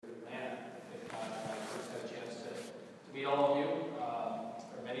meet all of you,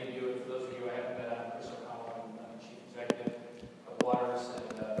 or many of you, and for those of you I haven't met, I'm Chris O'Connell. I'm the Chief Executive of Waters,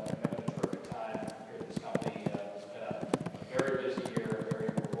 and I'm having a terrific time here at this company. It's been a very busy year, a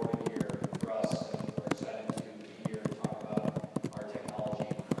very rewarding year for us, and we're excited to be here to talk about our technology.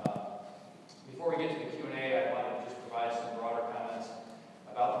 Before we get to the Q&A, I wanted to just provide some broader comments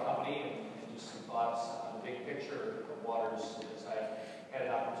about the company and just some thoughts on the big picture of Waters as I've had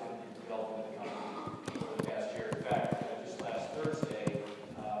an opportunity to develop with the company over the past year. In fact, just last Thursday,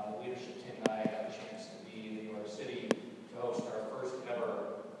 the leadership team and I had a chance to be in New York City to host our first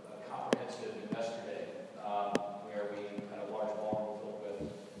ever comprehensive investor day, where we had a large ballroom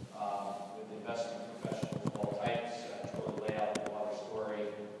filled with investment professionals of all types to really lay out the water story,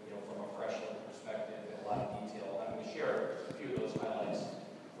 from a fresh perspective in a lot of detail. I'm going to share a few of those highlights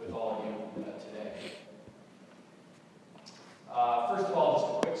with all of you today. First of all, just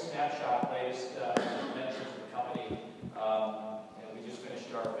a quick snapshot, latest mentions of the company. We just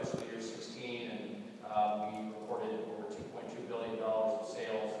finished our fiscal year 16, and we reported over $2.2 billion of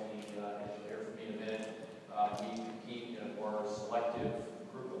sales. As you'll hear from me in a minute, we compete in a more selective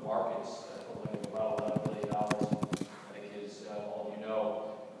group of markets, totaling about $11 billion. I think, as all of you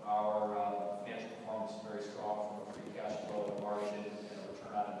know, our financial performance is very strong from a free cash flow margin and a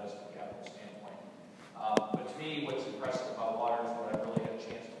return on invested capital standpoint. But to me, what's impressive about Waters, what I really had a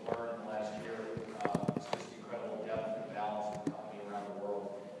chance to learn in the last year, is just the incredible depth and balance of the company around the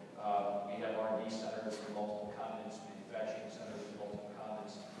world. We have R&D centers in multiple continents, manufacturing centers in multiple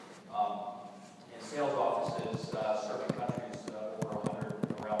continents, and sales offices serving countries over 100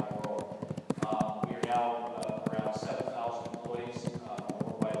 around the world. We are now around 7,000 employees on a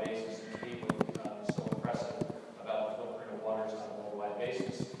worldwide basis. And to me, what's so impressive about the footprint of Waters on a worldwide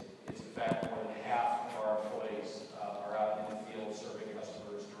basis is the fact more than half of our employees are out in the field serving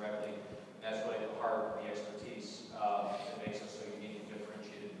customers directly. And that's really the heart of the expertise that makes us so unique and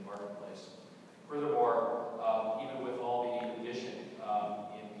differentiated in the marketplace. Furthermore, even with all the addition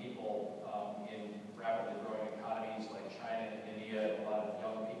in people in rapidly growing economies like China and India, and a lot of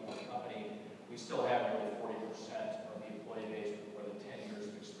young people in the company, we still have nearly 40% of the employee base with more than 10 years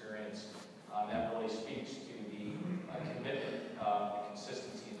of experience. That really speaks to the commitment, the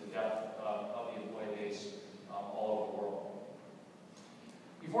consistency, and the depth of the employee base all over the world.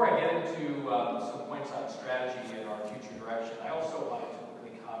 Before I get into some points on strategy and our future direction, I also wanted to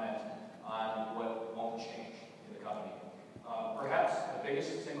really comment on what won't change in the company. Perhaps the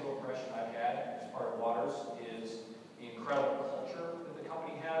biggest single impression I've had as part of Waters is the incredible culture that the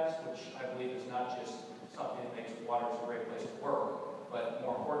company has, which I believe is not just something that makes Waters a great place to work, but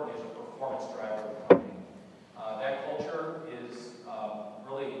more importantly is a performance driver of the company. That culture is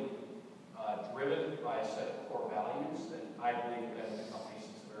really driven by a set of core values that I believe have been in the company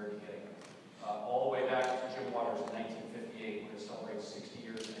since the very beginning. All the way back to Jim Waters in 1958, we're going to celebrate 60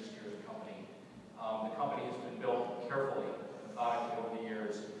 years next year as a company. The company has been built carefully and methodically over the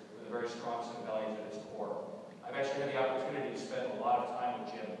years with a very strong set of values at its core. I've actually had the opportunity to spend a lot of time with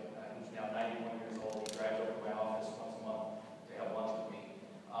Jim, who's now 91 years old. He drives over to my office once a month to have lunch with me.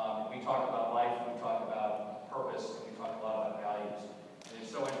 We talk about life, we talk about purpose, and we talk a lot about values. And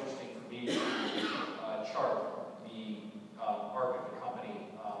it's so interesting for me to chart the arc of the company,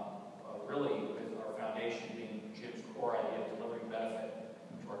 really with our foundation being Jim's core idea of delivering benefit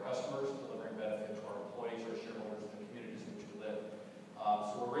to our customers, delivering benefit to our employees, our shareholders, and the communities in which we live.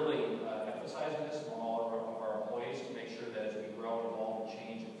 So we're really emphasizing this among all of our employees to make sure that as we grow and evolve and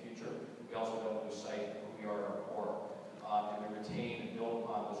change in the future, we also don't lose sight of who we are at our core. And we retain and build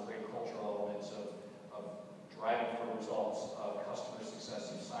upon those great cultural elements of driving for results, of customer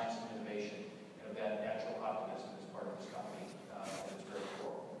success, of science and innovation, and of that natural optimism as part of this company at its very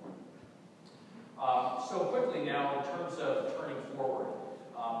core. So quickly now, in terms of turning forward,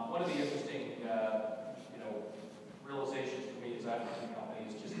 one of the interesting realizations for me as I've been in the company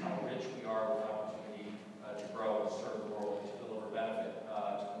is just how rich we are with opportunity to grow and serve the world and to deliver benefit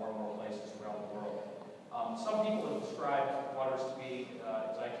to more and more places around the world. Some people have described Waters to me,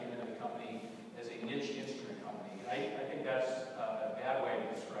 as I came into the company, as a niche instrument company. And I think that's a bad way to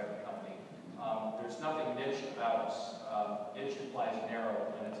describe the company. There's nothing niche about us. Niche implies narrow,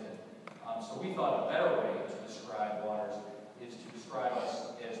 limited. So we thought a better way to describe Waters is to describe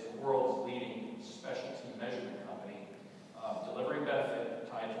us as the world's leading specialty measurement company, delivering benefit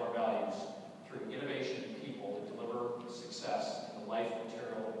tied to our values through innovation and people that deliver success in the life,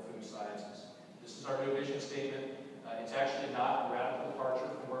 material, and food sciences. This is our new vision statement. It's actually not a radical departure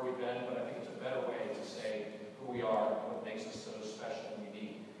from where we've been, but I think it's a better way to say who we are and what makes us so special and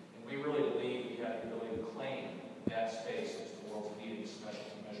unique. And we really believe we have the ability to claim that space as the world's leading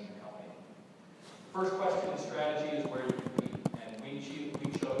specialty measurement company. First question in strategy is where you compete, and we choose to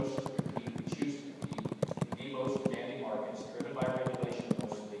compete. We choose to compete in the most demanding markets, driven by regulation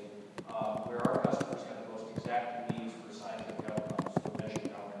mostly, where our customers have the most exact needs for scientific outcomes, for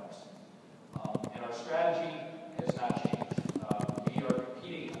measured outcomes. And our strategy has not changed. We are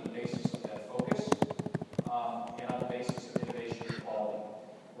competing on the basis of that focus and on the basis of innovation and quality.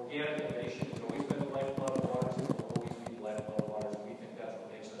 Organic innovation has always been the lifeblood of Waters. It will always be the lifeblood of Waters. We think that's what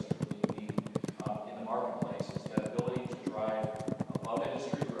makes us really unique in the marketplace, is that ability to drive above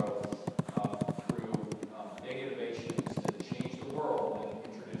industry growth through big innovations that change the world and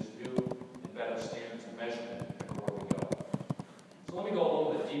introduce new and better standards of measurement everywhere we go. So let me go a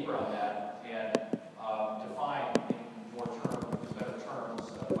little bit deeper on that and define in more terms, better terms,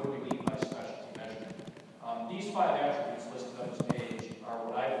 what do we mean by specialty measurement. These 5 attributes listed on this page are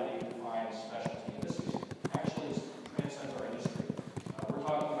what I believe define specialty. And this is actually transcends our industry. We're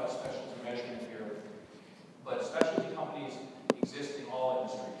talking about specialty measurement here, but specialty companies exist in all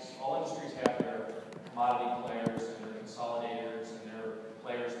industries. All industries have their commodity players and their consolidators and their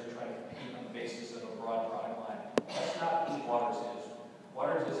players that try to compete on the basis of a broad product line. That's not who Waters is.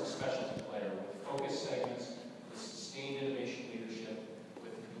 Waters is a specialty player with focused segments, with sustained innovation leadership,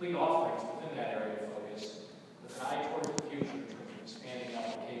 with complete offerings within that area of focus, with an eye toward the future in terms of expanding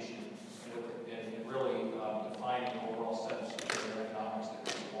application and really defining the overall set of superior economics that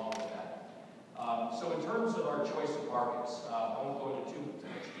goes along with that. So in terms of our choice of markets, I won't go into too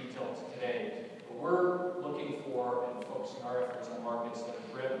much detail today, but we're looking for and focusing our efforts on markets that are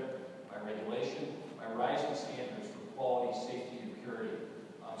driven by regulation, by rising standards for quality, safety, and purity.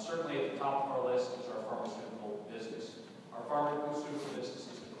 Certainly at the top of our list is our pharmaceutical business. Our pharmaceutical business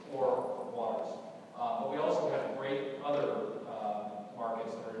is the core of Waters. But we also have great other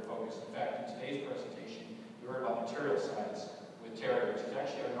markets that are in focus. In fact, in today's presentation, we heard about material science with Terry, which is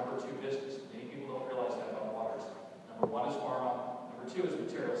actually our #2 business. Many people don't realize that about Waters. #1 is pharma. #2 is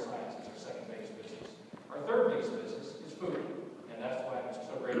material science. It's our second biggest business. Our third biggest business is food. And that's why it's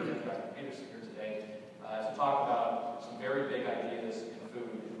so great to have Dr. Peterson here today to talk about some very big ideas in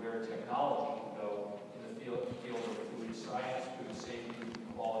food and where technology can go in the field of food science, food safety, food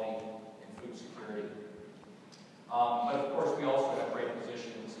quality, and food security. But of course, we also have great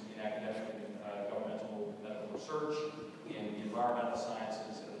positions in academic and governmental medical research, in the environmental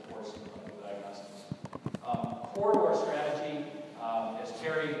sciences, and of course in clinical diagnostics. Core to our strategy, as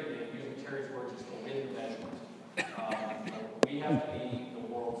Terry, using Terry's words, is to win the measurement. We have to be the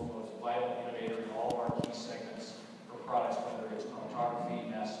world's most vital innovator in all of our key segments for products, whether it's chromatography,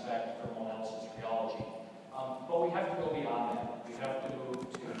 mass spec, thermal analysis, rheology. But we have to go beyond that. We have to move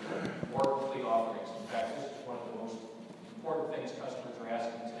to more complete offerings. In fact, this is one of the most important things customers are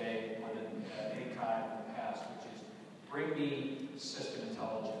asking today more than any time in the past, which is bring me system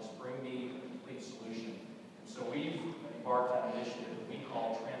intelligence, bring me a complete solution. So we've embarked on an initiative that we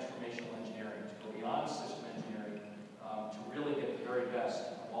call transformational engineering, to go beyond system engineering to really get the very best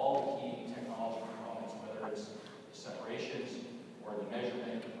of all the key technology components, whether it's the separations or the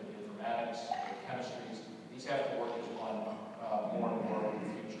measurement or the informatics or the chemistries. These have to work as one more and more in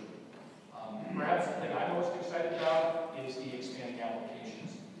the future. Perhaps the thing I'm most excited about is the expanding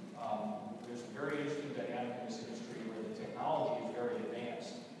applications. There's a very interesting dynamic in this industry where the technology is very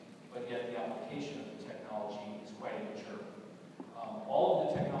advanced, but yet the application of the technology is quite immature. All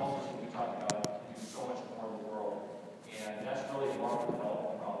of the technologies that we talk about can do so much more in the world, and that's really a market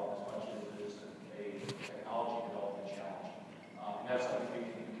development problem as much as it is a technology development challenge. And that's something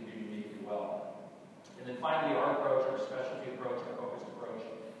we can do uniquely well. And then finally, our approach, our specialty approach, our focused approach,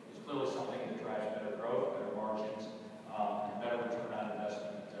 is clearly something that drives better growth, better margins, and better return on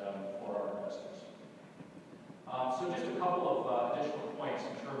investment for our investors. So just a couple of additional points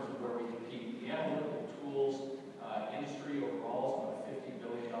in terms